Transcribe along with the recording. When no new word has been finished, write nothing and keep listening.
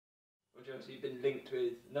Obviously, you've been linked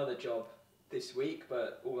with another job this week,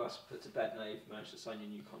 but all that's put to bed now. You've managed to sign your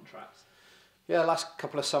new contract. Yeah, the last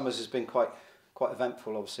couple of summers has been quite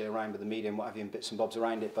eventful, obviously around with the media and what have you, and bits and bobs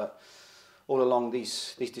around it. But all along,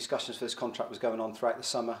 these discussions for this contract was going on throughout the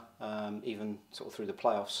summer, even sort of through the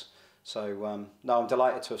playoffs. So no, I'm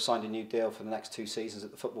delighted to have signed a new deal for the next 2 seasons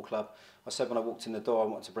at the football club. I said when I walked in the door I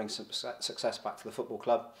wanted to bring some success back to the football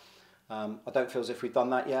club. I don't feel as if we've done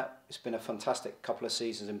that yet. It's been a fantastic couple of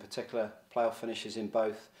seasons, in particular playoff finishes in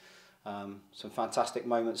both. Some fantastic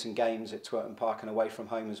moments and games at Twerton Park and away from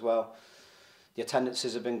home as well. The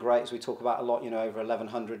attendances have been great, as we talk about a lot, over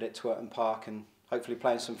 1,100 at Twerton Park, and hopefully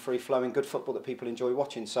playing some free-flowing good football that people enjoy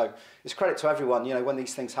watching. So it's credit to everyone, when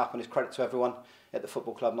these things happen, it's credit to everyone at the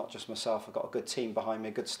football club, not just myself. I've got a good team behind me,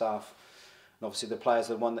 a good staff, and obviously the players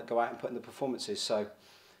are the one that go out and put in the performances. So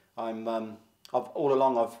all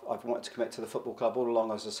along I've wanted to commit to the football club. All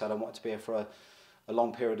along, as I said, I wanted to be here for a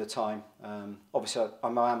long period of time. Obviously I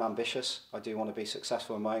am ambitious. I do want to be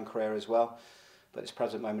successful in my own career as well. But at this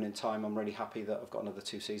present moment in time, I'm really happy that I've got another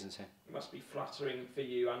 2 seasons here. It must be flattering for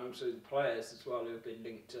you and also the players as well, who have been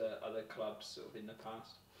linked to other clubs sort of in the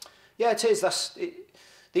past. Yeah, it is.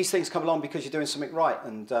 These things come along because you're doing something right,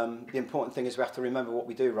 and the important thing is we have to remember what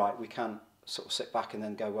we do right. We can't sort of sit back and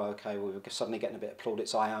then go, well, okay, we're suddenly getting a bit of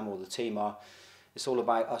plaudits. I am, or the team are. It's all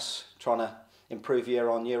about us trying to improve year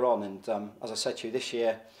on, and as I said to you, this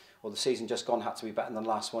year, or the season just gone, had to be better than the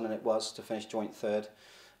last one, and it was, to finish joint third.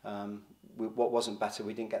 What wasn't better,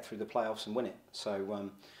 we didn't get through the playoffs and win it. So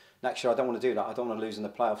next year I don't want to do that. I don't want to lose in the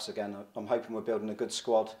playoffs again. I'm hoping we're building a good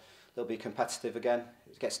squad that'll be competitive again.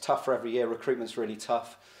 It gets tougher every year. Recruitment's really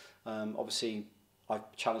tough. Obviously I've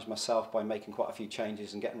challenged myself by making quite a few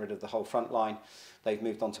changes and getting rid of the whole front line. They've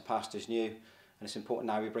moved on to pastures new, and it's important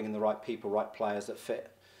now we bring in the right people, right players that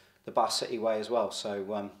fit the Bath City way as well.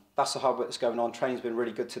 So that's the hard work that's going on. Training's been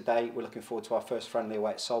really good today. We're looking forward to our first friendly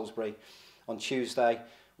away at Salisbury on Tuesday,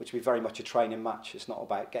 which will be very much a training match. It's not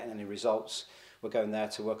about getting any results. We're going there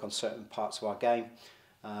to work on certain parts of our game.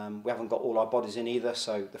 We haven't got all our bodies in either,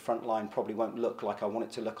 so the front line probably won't look like I want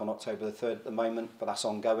it to look on October the 3rd at the moment, but that's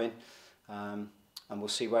ongoing. And we'll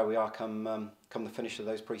see where we are come the finish of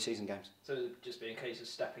those pre-season games. So just be a case of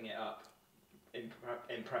stepping it up in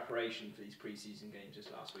preparation for these pre-season games this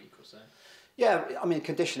last week or so? Yeah, I mean,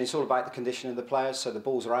 conditioning, it's all about the conditioning of the players. So the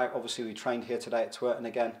balls are out. Obviously we trained here today at Twerton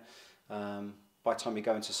again. By the time we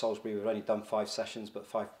go into Salisbury, we've only done 5 sessions, but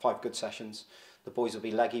five good sessions. The boys will be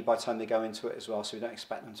leggy by the time they go into it as well, so we don't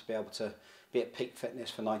expect them to be able to be at peak fitness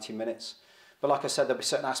for 90 minutes. But like I said, there'll be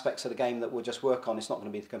certain aspects of the game that we'll just work on. It's not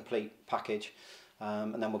going to be the complete package.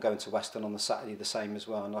 And then we'll go into Western on the Saturday the same as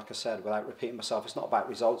well. And like I said, without repeating myself, it's not about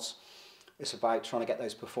results. It's about trying to get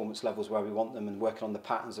those performance levels where we want them and working on the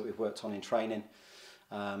patterns that we've worked on in training.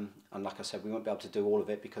 And like I said, we won't be able to do all of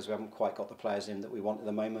it because we haven't quite got the players in that we want at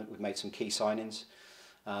the moment. We've made some key signings.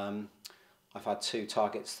 I've had 2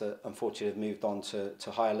 targets that unfortunately have moved on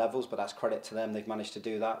to higher levels, but that's credit to them. They've managed to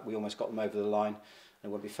do that. We almost got them over the line. And it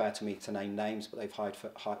wouldn't be fair to me to name names, but they've have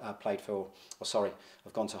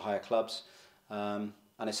gone to higher clubs. And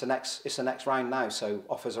it's the next round now, so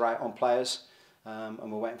offers are out on players,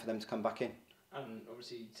 and we're waiting for them to come back in. And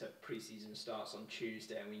obviously pre-season starts on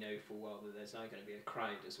Tuesday, and we know full well that there's now going to be a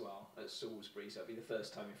crowd as well at Salisbury, so it'll be the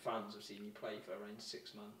first time fans have seen you play for around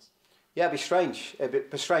 6 months. Yeah, it'd be strange. It'd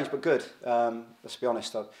be strange but good. Let's be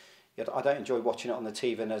honest, I don't enjoy watching it on the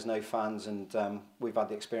TV and there's no fans, and we've had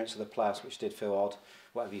the experience of the playoffs, which did feel odd.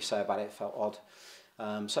 Whatever you say about it, it felt odd.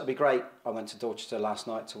 So it'd be great. I went to Dorchester last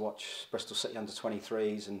night to watch Bristol City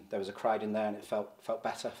under-23s, and there was a crowd in there and it felt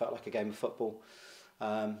better, felt like a game of football.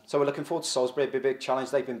 So we're looking forward to Salisbury. It'll be a big challenge.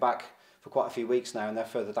 They've been back for quite a few weeks now and they're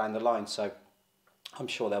further down the line, so I'm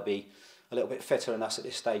sure they'll be a little bit fitter than us at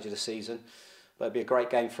this stage of the season. But it'll be a great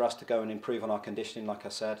game for us to go and improve on our conditioning, like I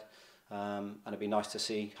said. And it'd be nice to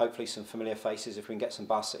see, hopefully, some familiar faces. If we can get some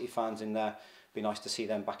Bath City fans in there, it'd be nice to see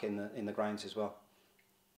them back in the grounds as well.